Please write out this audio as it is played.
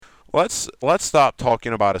let's stop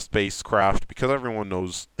talking about a spacecraft because everyone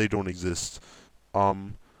knows they don't exist.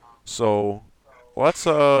 Um, so let's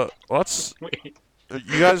Wait.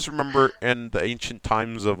 you guys remember in the ancient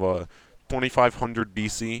times of 2500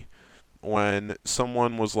 BC when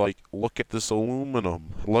someone was like, "Look at this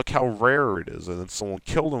aluminum. Look how rare it is," and then someone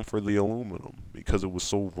killed him for the aluminum because it was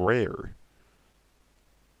so rare.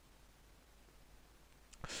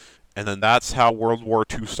 And then that's how World War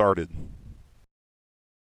II started.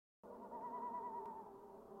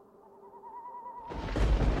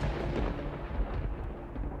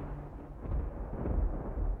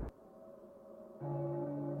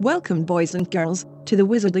 Welcome, boys and girls, to the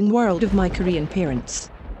wizarding world of my Korean parents.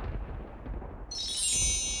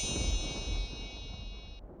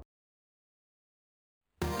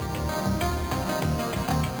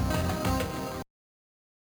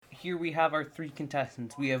 Here we have our three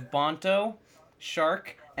contestants. We have Bonto,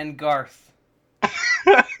 Shark, and Garth.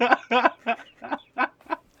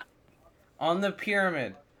 On the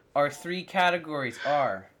pyramid, our three categories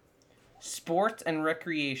are sports and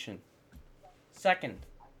recreation. Second,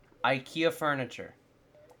 IKEA furniture.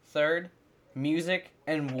 Third, music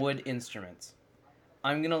and wood instruments.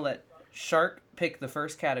 I'm gonna let Shark pick the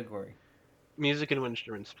first category. Music and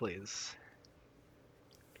instruments, please.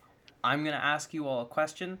 I'm gonna ask you all a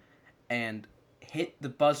question and hit the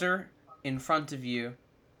buzzer in front of you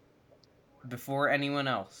before anyone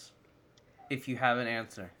else if you have an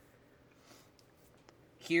answer.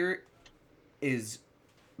 Here is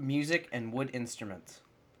music and wood instruments.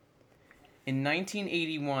 In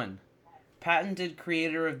 1981, patented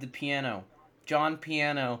creator of the piano, John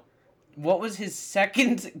Piano, what was his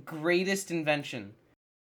second greatest invention?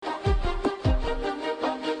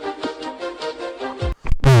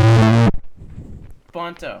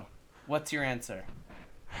 Bonto, what's your answer?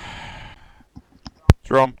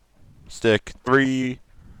 Drum, stick, 3.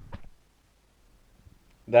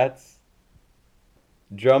 That's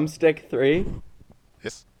drumstick 3.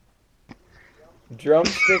 Yes.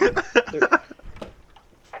 Drumstick 3.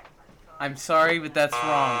 I'm sorry, but that's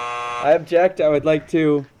wrong. I object. I would like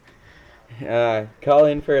to call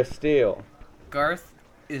in for a steal. Garth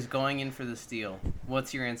is going in for the steal.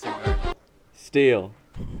 What's your answer, Garth? Steal.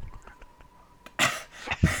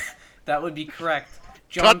 That would be correct.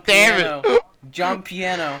 God damn it. John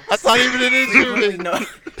Piano. That's not even an frequently instrument. known,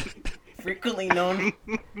 frequently known.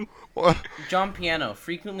 What? John Piano,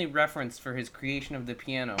 frequently referenced for his creation of the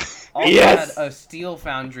piano, also Yes! had a steel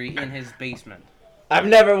foundry in his basement. I've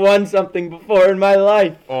never won something before in my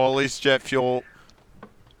life. Oh, at least jet fuel.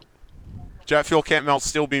 Jet fuel can't melt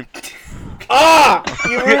steel beam. Ah!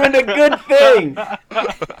 You ruined a good thing.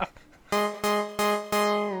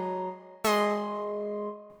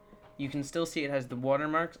 You can still see it has the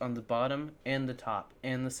watermarks on the bottom and the top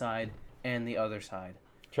and the side and the other side.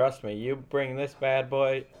 Trust me, you bring this bad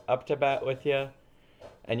boy up to bat with you,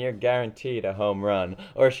 and you're guaranteed a home run.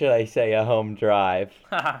 Or should I say a home drive?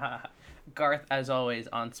 Garth, as always,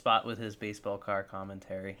 on spot with his baseball card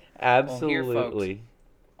commentary. Absolutely.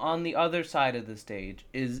 On the other side of the stage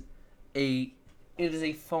is it is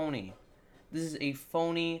a phony. This is a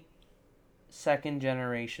phony second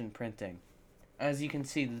generation printing. As you can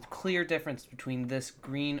see, the clear difference between this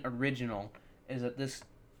green original is that this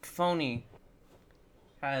phony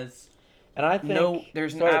has And I think,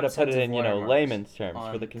 there's an sort of to absence put it of in, watermarks layman's terms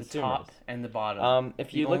on for the the consumers. top and the bottom. If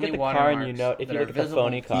The you look at only the car and you watermarks know, if that you are look at the visible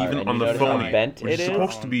phony car Even and on you the notice phony, how bent which it is is,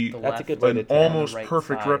 supposed to be the that's a left good way an to tell. almost right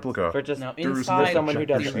perfect side. replica. For just Now, There is inside for someone who check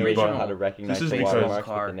doesn't your really know button. how to recognize This is the because watermarks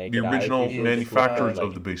car- with the naked The eye, original if you just manufacturers look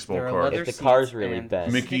of the like, baseball there are card, leather If the seats car's really and bent.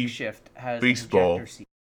 the Mickey stick shift has Baseball. injector seat.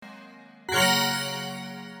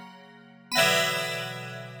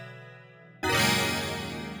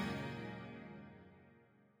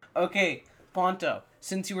 Okay, Ponto,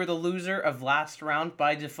 since you were the loser of last round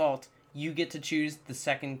by default, you get to choose the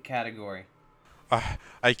second category.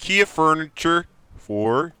 IKEA furniture,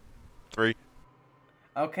 4, 3.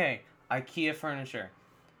 Okay, IKEA furniture.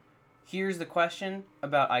 Here's the question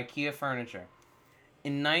about IKEA furniture.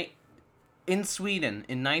 In Sweden,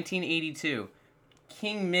 in 1982,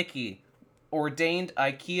 King Mickey ordained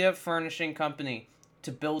IKEA Furnishing Company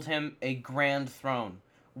to build him a grand throne.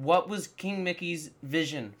 What was King Mickey's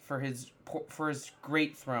vision for his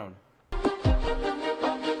great throne?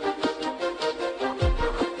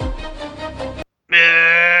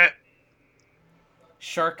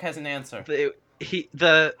 Shark has an answer. It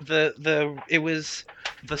was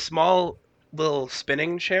the small little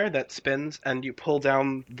spinning chair that spins, and you pull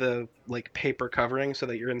down the paper covering so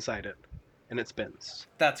that you're inside it, and it spins.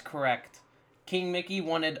 That's correct. King Mickey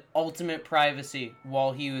wanted ultimate privacy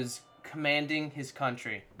while he was commanding his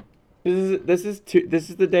country. This is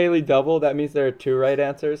the daily double. That means there are 2 right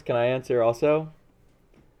answers. Can I answer also?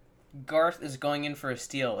 Garth is going in for a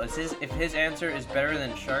steal. If his answer is better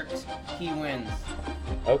than Shark's, he wins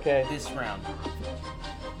Okay. this round.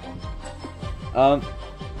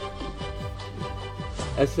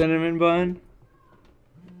 A cinnamon bun.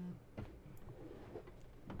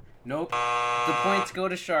 Nope. The points go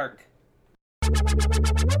to Shark.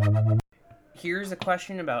 Here's a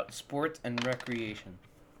question about sports and recreation.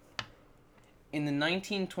 In the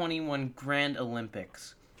 1921 Grand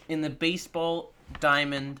Olympics, in the baseball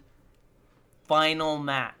diamond final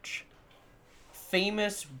match,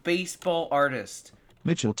 famous baseball artist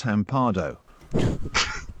Mitchell Tampardo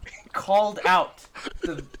called out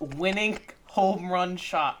the winning home run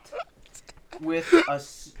shot with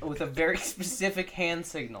a very specific hand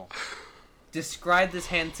signal. Describe this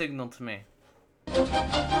hand signal to me.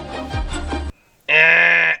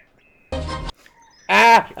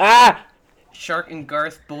 Shark and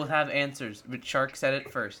Garth both have answers, but Shark said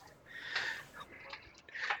it first.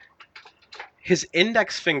 His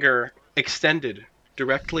index finger extended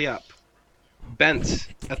directly up, bent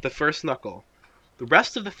at the first knuckle. The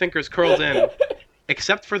rest of the fingers curled in,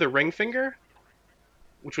 except for the ring finger,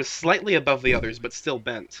 which was slightly above the others but still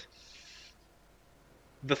bent.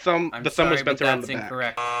 The thumb was bent around the back.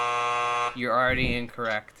 Incorrect. You're already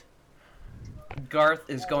incorrect. Garth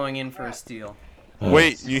is going in for a steal.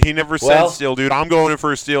 Wait, he never said steal, dude. I'm going in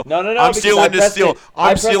for a steal. No. I'm stealing this steal.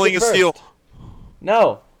 I'm stealing a steal.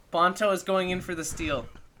 No. Bonto is going in for the steal.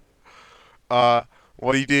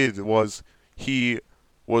 What he did was he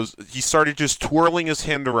started just twirling his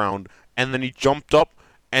hand around, and then he jumped up,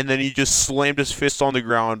 and then he just slammed his fist on the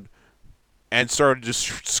ground, and started to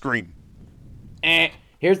scream.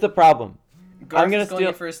 Here's the problem. Garth is going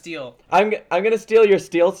in for a steal. I'm gonna steal your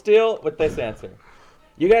steal with this answer.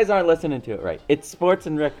 You guys aren't listening to it right. It's sports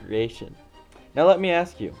and recreation. Now let me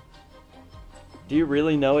ask you. Do you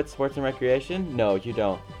really know it's sports and recreation? No, you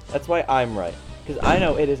don't. That's why I'm right. Because I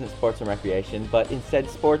know it isn't sports and recreation, but instead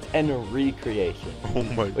sports and recreation. Oh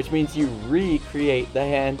my. Which means you recreate the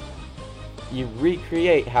hand. You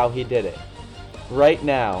recreate how he did it. Right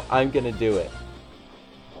now, I'm gonna do it.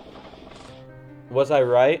 Was I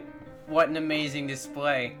right? What an amazing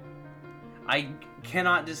display. I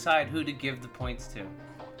cannot decide who to give the points to.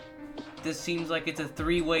 This seems like it's a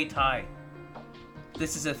 3-way tie.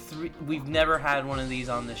 This is we've never had one of these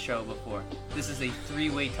on this show before. This is a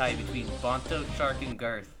 3-way tie between Bonto, Shark, and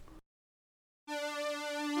Garth.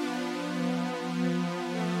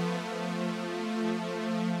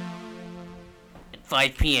 At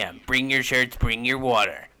 5 p.m., bring your shirts, bring your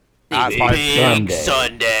water. At 5 p.m.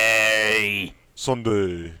 Sunday.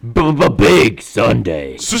 Sunday. Big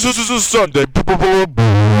Sunday. Sunday.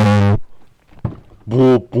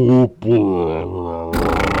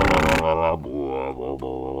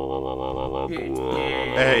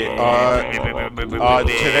 Hey,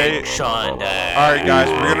 today. Sunday. Alright, guys,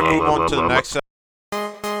 we're gonna move on to the next.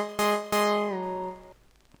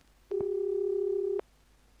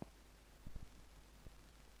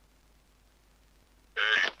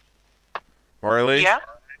 Marley? Yeah?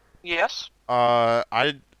 Yes?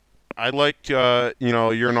 I'd like, you're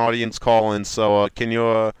an audience call-in, so, can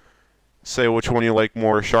you, say which one you like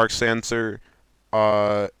more? Shark's answer,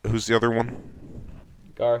 who's the other one?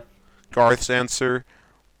 Garth. Garth's answer,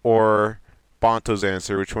 or Bonto's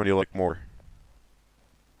answer, which one do you like more?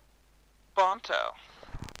 Bonto.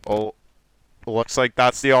 Oh, looks like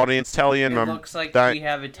that's the audience telling. It looks like that, we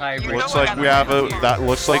have a tiebreaker. Looks like we have a, that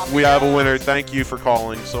looks like we have a winner. Thank you for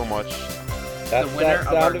calling so much. That's The winner that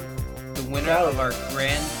of sound the winner of our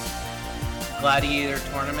grand gladiator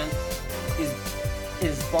tournament is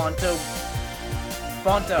Bonto.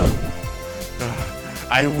 Bonto.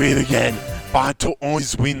 I win again. Bonto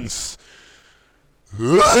always wins.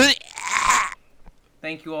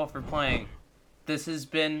 Thank you all for playing. This has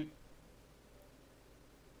been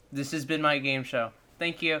my game show.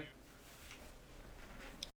 Thank you.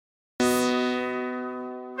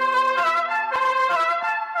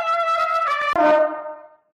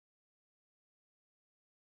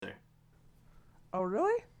 Oh,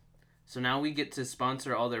 really? So now we get to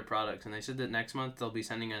sponsor all their products, and they said that next month they'll be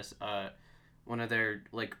sending us one of their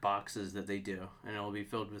boxes that they do, and it'll be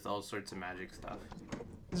filled with all sorts of magic stuff.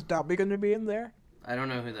 Is Dobby gonna be in there? I don't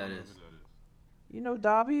know who that is. You know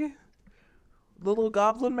Dobby? Little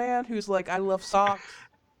goblin man who's like, I love socks.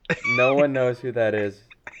 No one knows who that is.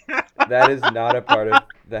 That is not a part of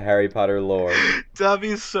the Harry Potter lore.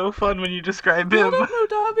 Dobby's so fun when you describe No, him. no, no,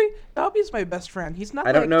 Dobby. Dobby's my best friend. He's not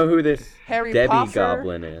I don't know who this Harry Debbie Potter.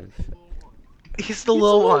 Goblin is. He's the He's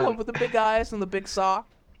little the one. with the big eyes and the big sock.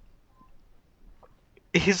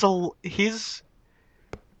 he's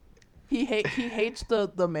He hates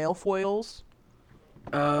the male foils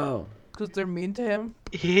Oh. because they're mean to him.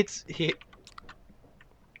 he hates he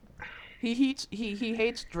He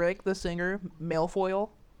hates Drake, the singer, male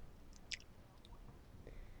foil.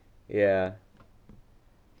 Yeah.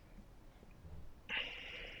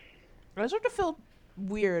 I sort of feel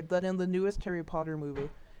weird that in the newest Harry Potter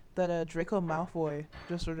movie, that Draco Malfoy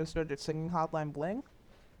just sort of started singing Hotline Bling,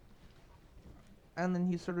 and then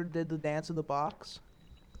he sort of did the dance in the box.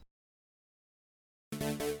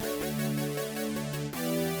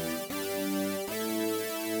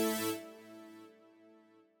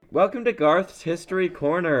 Welcome to Garth's History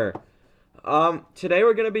Corner. Today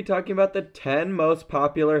we're going to be talking about the 10 most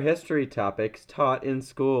popular history topics taught in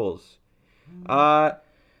schools.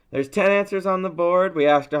 There's 10 answers on the board. We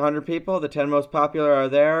asked 100 people. The 10 most popular are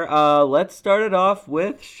there. Let's start it off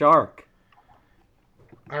with Shark.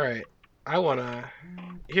 Alright,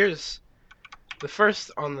 here's the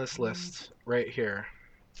first on this list right here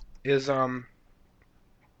is,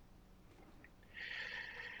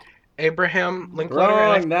 Abraham Linklater.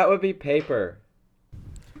 Wrong, that would be paper.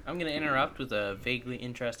 I'm going to interrupt with a vaguely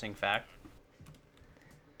interesting fact.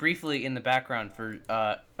 Briefly in the background for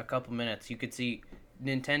a couple minutes, you could see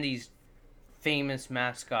Nintendo's famous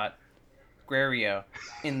mascot, Grario,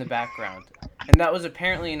 in the background. And that was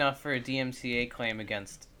apparently enough for a DMCA claim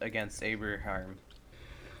against Abraham.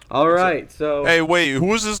 All right, so... Hey, wait,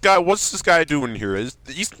 who is this guy? What's this guy doing here?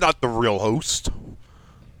 He's not the real host.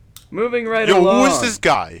 Moving right Yo, along. who is this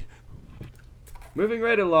guy? Moving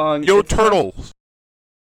right along. Yo, it's time- Turtles.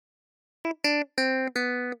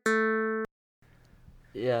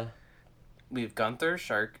 Yeah. We have Gunther,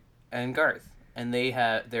 Shark, and Garth. And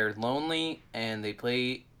they're lonely and they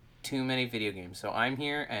play too many video games. So I'm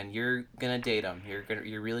here and you're gonna date them.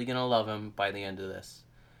 You're really gonna love them by the end of this.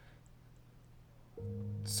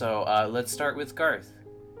 So let's start with Garth.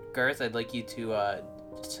 Garth, I'd like you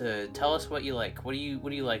to tell us what you like. What do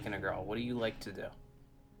you like in a girl? What do you like to do?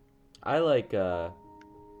 I like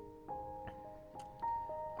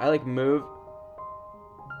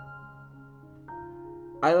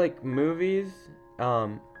movies.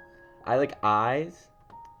 I like eyes.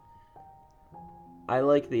 I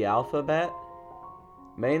like the alphabet.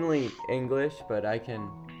 Mainly English, but I can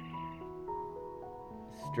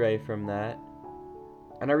stray from that.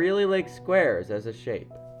 And I really like squares as a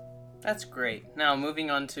shape. That's great. Now moving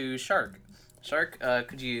on to Shark. Shark,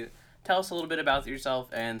 could you tell us a little bit about yourself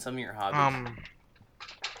and some of your hobbies?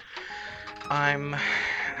 I'm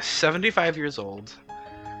 75 years old.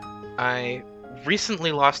 I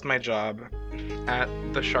recently lost my job at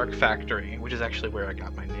the Shark Factory, which is actually where I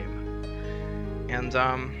got my name. And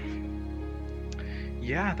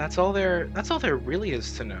yeah, that's all there really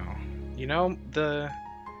is to know. You know, the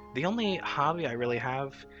only hobby I really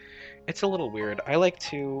have, it's a little weird. I like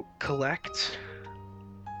to collect.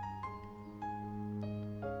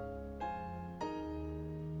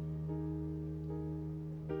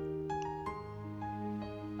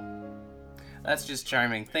 That's just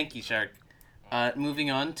charming. Thank you, Shark.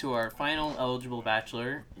 Moving on to our final eligible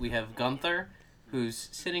bachelor, we have Gunther, who's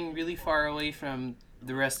sitting really far away from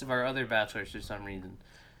the rest of our other bachelors for some reason.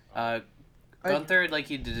 Gunther, I'd like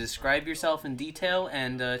you to describe yourself in detail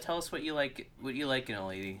and tell us what you like in a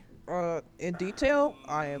lady. In detail,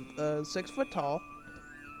 I am 6 foot tall.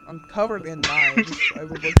 I'm covered in knives. I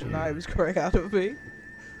have a bunch of knives growing out of me.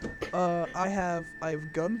 I have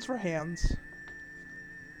guns for hands.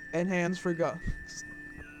 And hands for guns.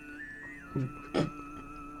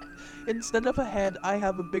 Instead of a head, I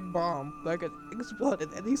have a big bomb that could explode at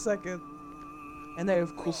any second. And I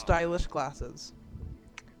have cool, stylish glasses.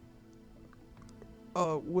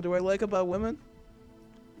 What do I like about women?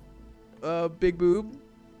 Big boob.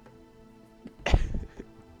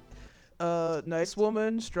 Nice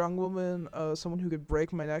woman, strong woman, someone who could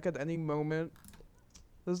break my neck at any moment.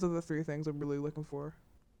 Those are the 3 things I'm really looking for.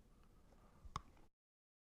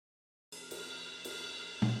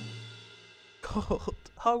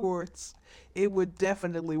 Hogwarts. It would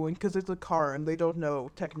definitely win because it's a car and they don't know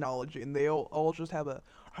technology and they all just have a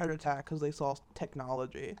heart attack because they saw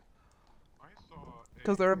technology.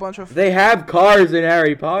 Because they're a bunch of... They have cars in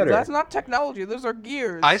Harry Potter. That's not technology, those are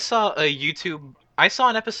gears. I saw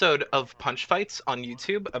an episode of Punch Fights on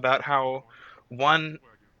YouTube about how one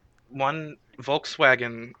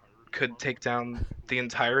Volkswagen could take down the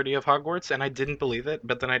entirety of Hogwarts, and I didn't believe it,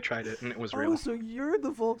 but then I tried it, and it was real. Oh, so you're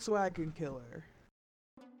the Volkswagen killer.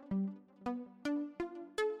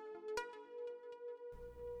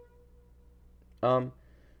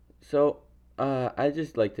 So, I'd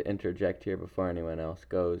just like to interject here before anyone else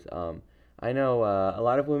goes. I know a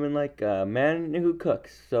lot of women like a man who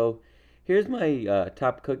cooks. So here's my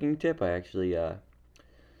top cooking tip. I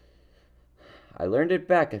learned it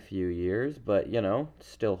back a few years, but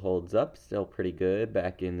still holds up, still pretty good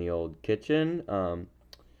back in the old kitchen.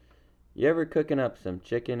 You ever cooking up some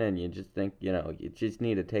chicken and you just think, you just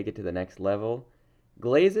need to take it to the next level?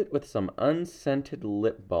 Glaze it with some unscented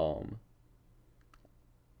lip balm.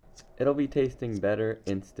 It'll be tasting better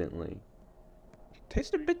instantly.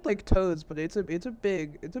 Tastes a bit like Toads, but it's a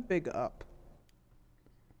big up.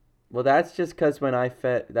 Well, that's just 'cause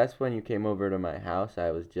that's when you came over to my house,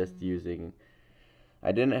 I was just using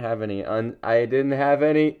I didn't have any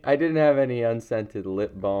unscented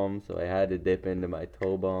lip balm, so I had to dip into my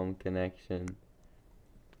toe balm connection.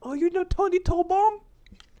 Oh, you know Tony Tolbaum?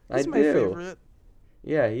 He's my favorite.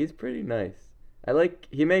 Yeah, he's pretty nice.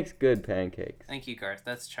 He makes good pancakes. Thank you, Garth.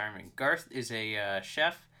 That's charming. Garth is a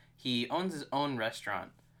chef. He owns his own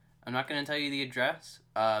restaurant. I'm not going to tell you the address,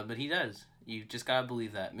 but he does. You just got to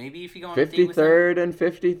believe that. Maybe if you go on a date with him... 53rd and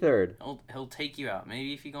 53rd. He'll take you out.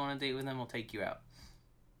 Maybe if you go on a date with him, he'll take you out.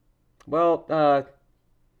 Well,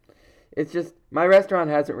 it's just... My restaurant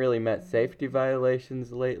hasn't really met safety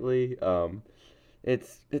violations lately.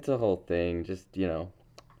 It's a whole thing. Just,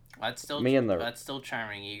 That's still that's still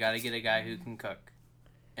charming. You got to get a guy who can cook.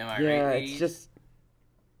 Am I right? Yeah,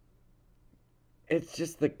 it's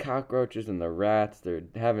just the cockroaches and the rats. They're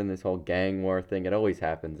having this whole gang war thing. It always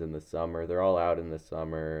happens in the summer. They're all out in the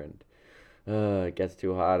summer, and it gets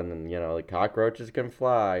too hot, and then the cockroaches can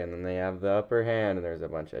fly, and then they have the upper hand, and there's a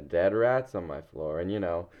bunch of dead rats on my floor, and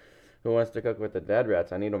who wants to cook with the dead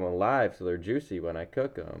rats? I need them alive so they're juicy when I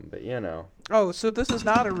cook them, but Oh, so this is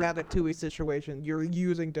not a Ratatouille situation. You're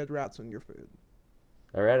using dead rats in your food.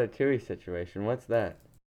 A Ratatouille situation? What's that?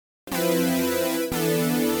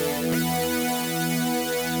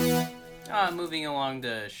 Moving along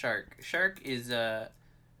to Shark. Shark used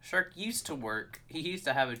to work. He used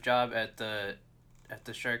to have a job at the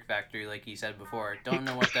Shark Factory, like he said before. Don't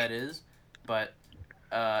know what that is, but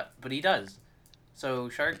he does. So,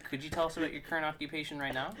 Shark, could you tell us about your current occupation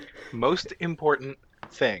right now? Most important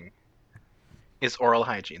thing is oral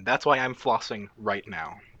hygiene. That's why I'm flossing right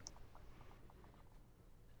now.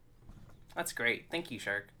 That's great. Thank you,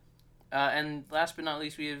 Shark. And last but not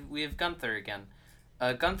least, we have Gunther again.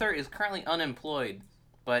 Gunther is currently unemployed,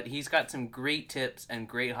 but he's got some great tips and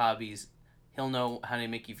great hobbies. He'll know how to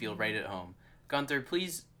make you feel right at home. Gunther,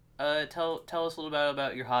 please tell us a little bit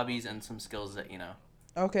about your hobbies and some skills that you know.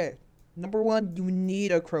 Okay. Number 1, you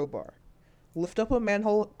need a crowbar. Lift up a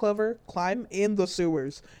manhole cover, climb in the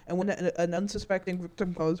sewers, and when an unsuspecting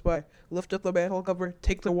victim goes by, lift up the manhole cover,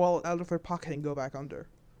 take the wallet out of her pocket, and go back under.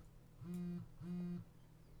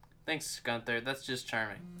 Thanks, Gunther. That's just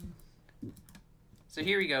charming. So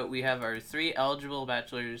here we go. We have our 3 eligible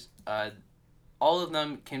bachelors. All of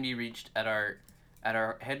them can be reached at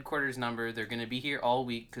our headquarters number. They're going to be here all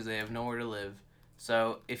week because they have nowhere to live.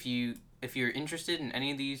 So if you're interested in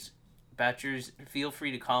any of these bachelors, feel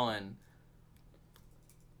free to call in.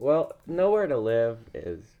 Well, nowhere to live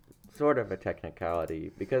is sort of a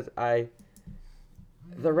technicality because the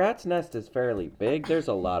rat's nest is fairly big. There's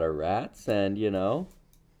a lot of rats, and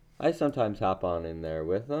I sometimes hop on in there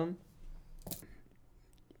with them.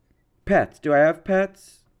 Pets. Do I have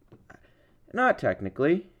pets? Not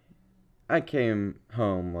technically. I came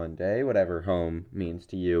home one day, whatever home means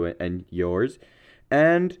to you and yours,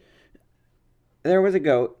 and there was a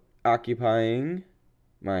goat occupying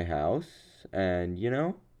my house, and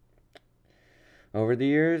over the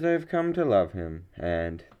years I've come to love him,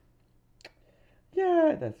 and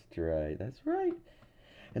yeah, that's right.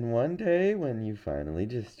 And one day when you finally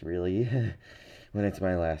just really, when it's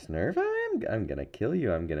my last nerve, I'm gonna kill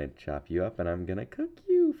you, I'm gonna chop you up, and I'm gonna cook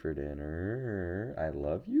you for dinner. I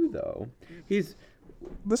love you, though.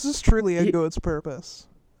 This is truly a goat's purpose.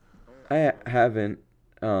 I haven't,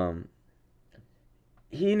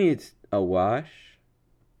 he needs a wash.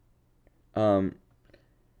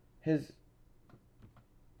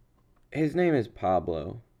 His name is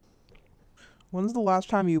Pablo. When's the last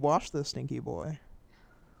time you washed this stinky boy?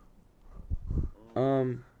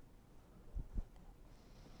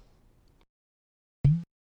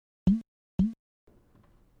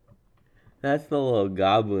 That's the little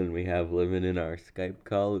goblin we have living in our Skype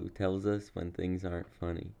call who tells us when things aren't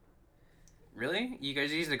funny. Really? You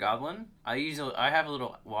guys use the Goblin? I have a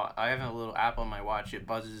little app on my watch. It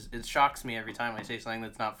buzzes. It shocks me every time I say something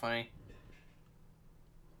that's not funny.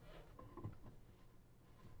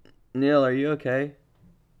 Neil, are you okay?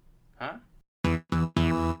 Huh?